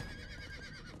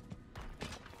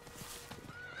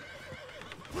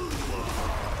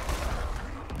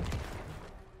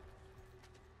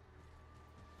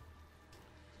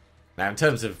 Now, in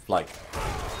terms of, like,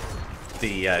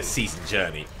 the season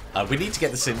journey, we need to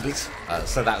get the cinders,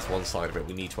 so that's one side of it.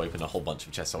 We need to open a whole bunch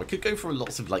of chests. So I could go for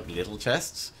lots of, like, little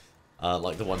chests,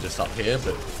 like the one just up here,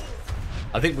 but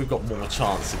I think we've got more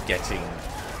chance of getting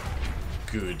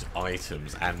good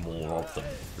items and more of them.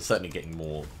 We're certainly getting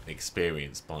more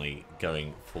experience by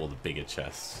going for the bigger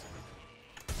chests.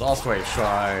 Last wave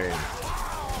shrine.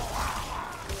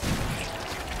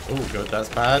 Oh, good, that's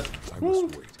bad.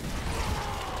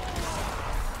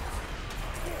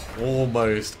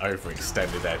 Almost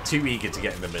overextended there. Too eager to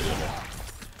get in the middle of it.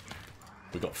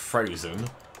 We got frozen.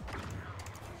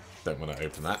 Don't want to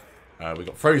open that. We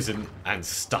got frozen and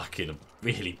stuck in a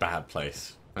really bad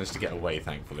place. Managed to get away,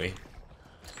 thankfully.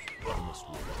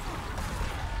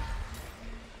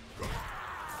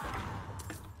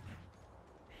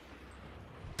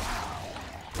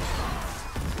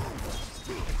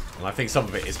 And I think some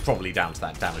of it is probably down to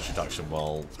that damage reduction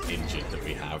while injured that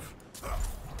we have.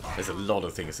 There's a lot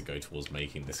of things that go towards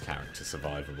making this character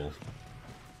survivable.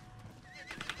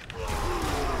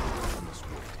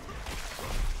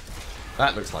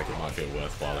 That looks like it might be a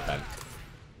worthwhile event.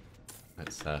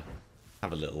 Let's have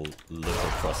a little look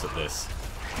across at this.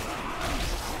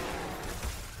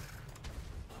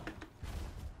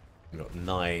 We've got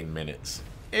 9 minutes.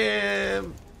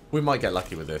 We might get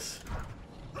lucky with this.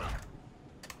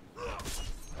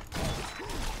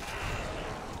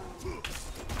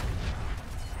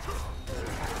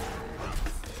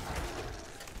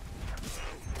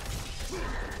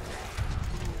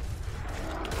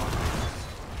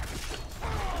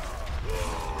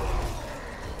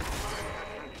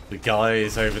 The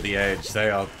guys over the edge, they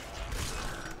are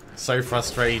so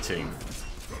frustrating.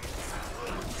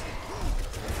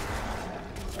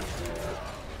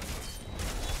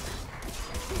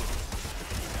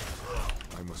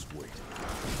 I must wait.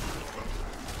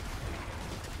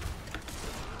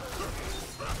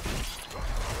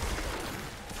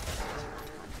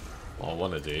 What I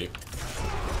want to do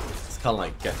is kind of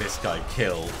like get this guy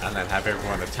killed and then have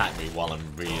everyone attack me while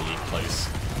I'm really close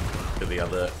to the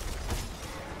other,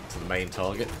 to the main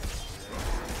target.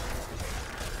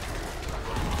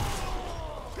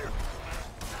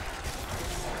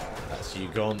 That's you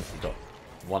gone. We've got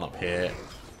one up here.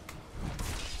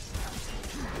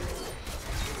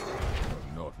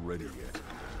 I'm not ready yet.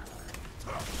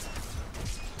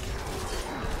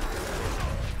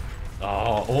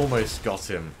 Oh, almost got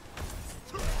him.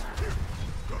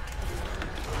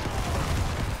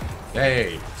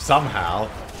 Hey, somehow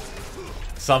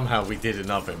we did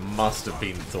enough. It must have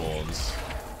been Thorns.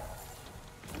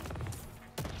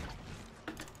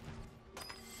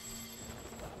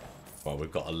 Well,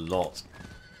 we've got a lot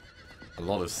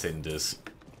of cinders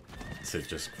to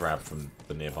just grab from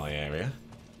the nearby area.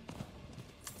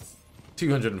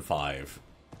 205.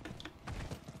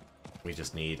 We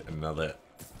just need another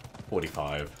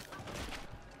 45.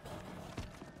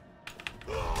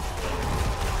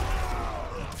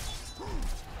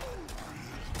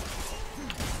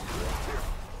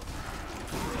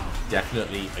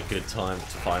 Definitely a good time to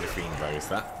find a fiend bow, is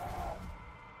that?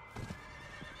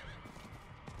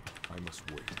 I must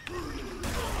wait.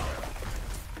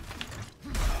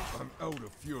 I'm out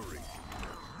of fury.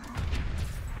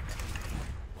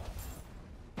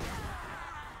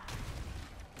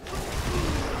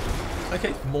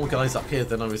 Okay, more guys up here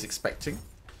than I was expecting.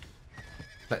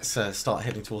 Let's start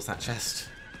heading towards that chest.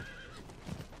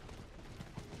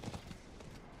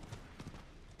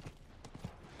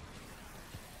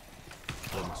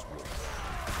 I must wait.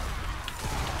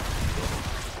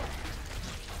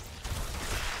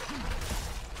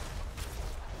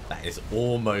 That is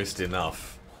almost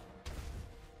enough.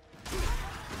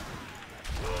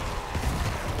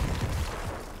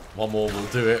 One more will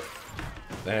do it.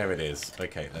 There it is.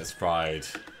 Okay, let's ride.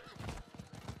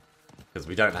 Because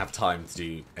we don't have time to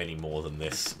do any more than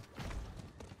this.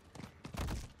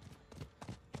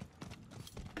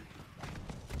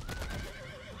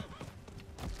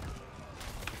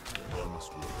 I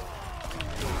must wait.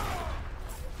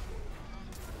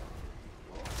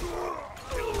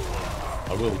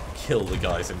 I will kill the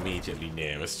guys immediately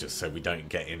near us just so we don't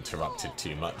get interrupted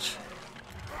too much.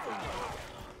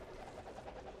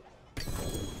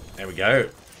 There we go.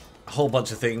 A whole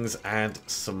bunch of things and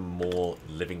some more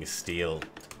living steel.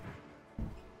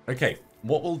 Okay,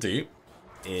 what we'll do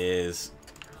is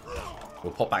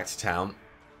we'll pop back to town.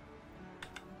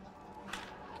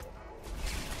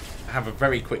 Have a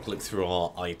very quick look through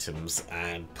our items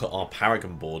and put our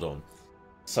Paragon board on.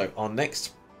 So our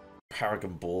next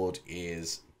Paragon board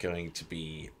is going to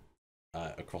be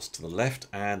across to the left,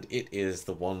 and it is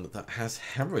the one that has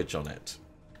hemorrhage on it.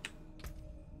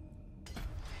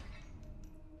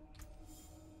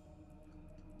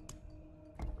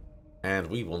 And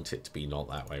we want it to be not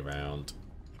that way round.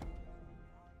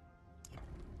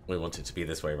 We want it to be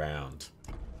this way round.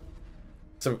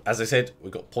 So, as I said,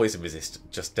 we've got poison resist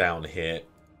just down here.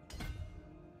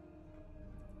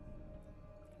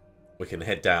 We can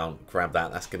head down, grab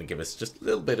that. That's going to give us just a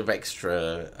little bit of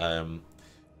extra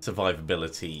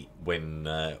survivability when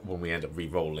we end up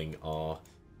re-rolling our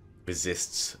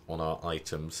resists on our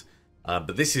items.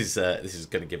 But this is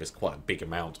going to give us quite a big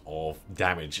amount of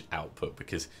damage output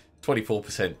because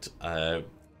 24%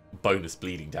 bonus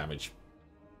bleeding damage.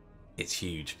 It's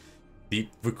huge. The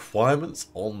requirements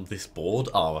on this board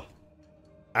are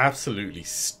absolutely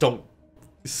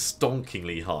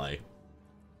stonkingly high.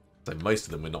 So most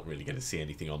of them we're not really going to see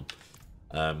anything on.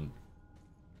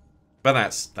 But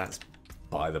that's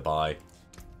by the by.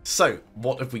 So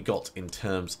what have we got in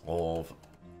terms of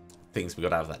things we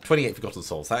got out of that? 28 Forgotten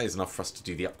Souls. That is enough for us to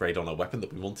do the upgrade on our weapon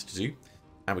that we wanted to do.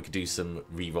 And we could do some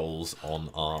re-rolls on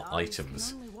our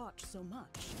items.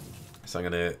 So I'm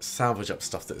going to salvage up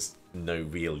stuff that's no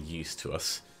real use to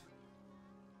us.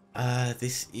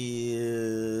 This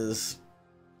is...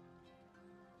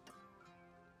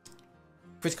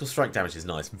 Critical strike damage is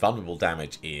nice. Vulnerable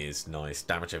damage is nice.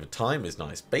 Damage over time is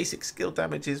nice. Basic skill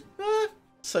damage is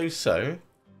so-so.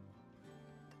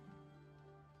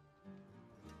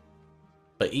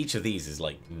 But each of these is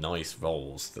like nice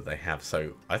rolls that they have.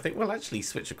 So I think we'll actually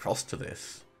switch across to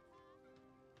this.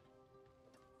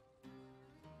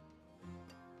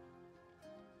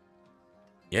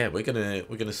 Yeah, we're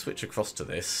gonna switch across to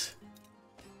this.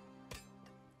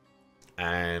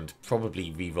 And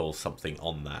probably re-roll something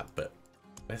on that, but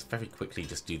let's very quickly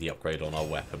just do the upgrade on our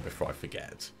weapon before I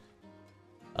forget.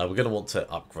 We're going to want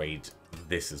to upgrade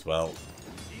this as well.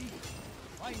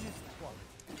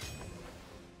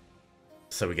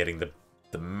 So we're getting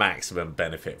the maximum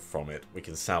benefit from it. We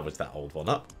can salvage that old one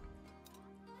up.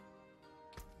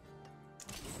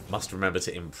 Must remember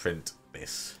to imprint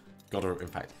this. Gotta, in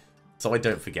fact, so I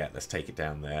don't forget, let's take it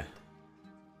down there.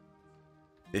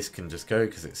 This can just go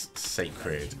because it's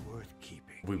sacred.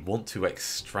 We want to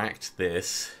extract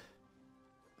this,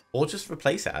 or just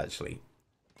replace it actually.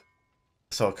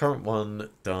 So our current one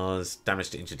does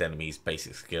damage to injured enemies,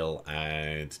 basic skill,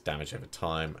 and damage over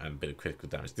time, and a bit of critical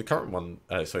damage. The current one,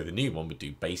 sorry, the new one would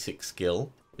do basic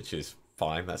skill, which is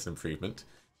fine, that's an improvement.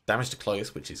 Damage to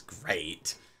close, which is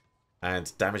great,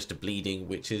 and damage to bleeding,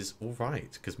 which is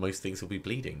alright, because most things will be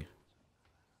bleeding.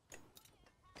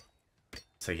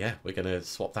 So yeah, we're going to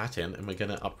swap that in, and we're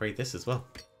going to upgrade this as well.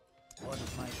 One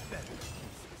of my better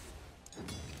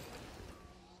pieces.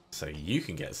 So you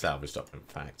can get salvaged up, in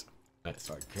fact.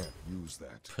 Let's I can't use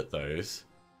that. put those.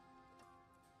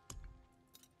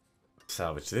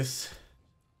 Salvage this.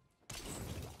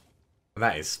 And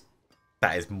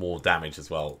that is more damage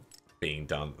as well being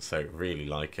done, so really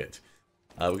like it.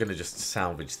 We're going to just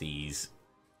salvage these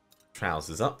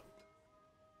trousers up.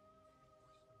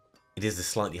 It is a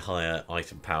slightly higher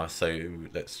item power, so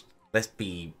let's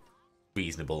be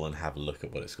reasonable and have a look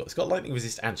at what it's got. It's got lightning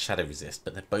resist and shadow resist,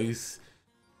 but they're both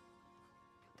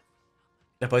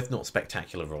not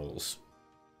spectacular rolls.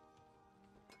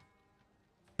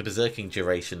 The berserking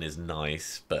duration is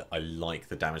nice, but I like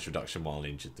the damage reduction while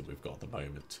injured that we've got at the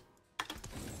moment.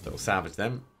 So we'll salvage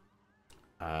them.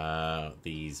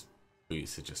 These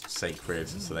boots are just sacred,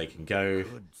 so they can go.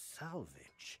 Good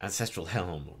salvage. Ancestral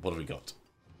helm. What have we got?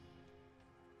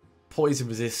 Poison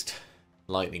resist,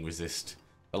 lightning resist.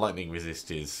 The lightning resist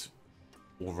is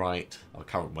alright. Our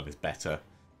current one is better.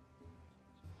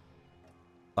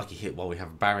 Lucky hit while we have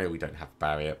a barrier. We don't have a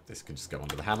barrier. This can just go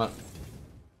under the hammer.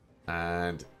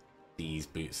 And these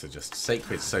boots are just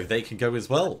sacred, so they can go as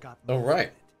well.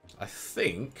 Alright. I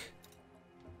think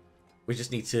we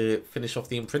just need to finish off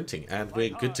the imprinting and we're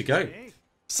good to go.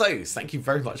 So, thank you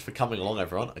very much for coming along,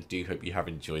 everyone. I do hope you have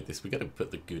enjoyed this. We're going to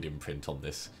put the good imprint on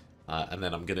this. And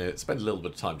then I'm going to spend a little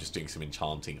bit of time just doing some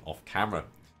enchanting off camera.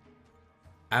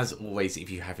 As always, if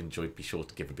you have enjoyed, be sure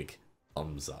to give a big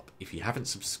thumbs up. If you haven't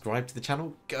subscribed to the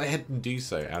channel, go ahead and do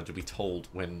so, and you'll be told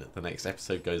when the next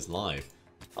episode goes live.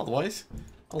 Otherwise,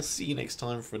 I'll see you next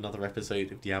time for another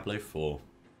episode of Diablo 4.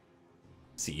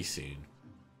 See you soon.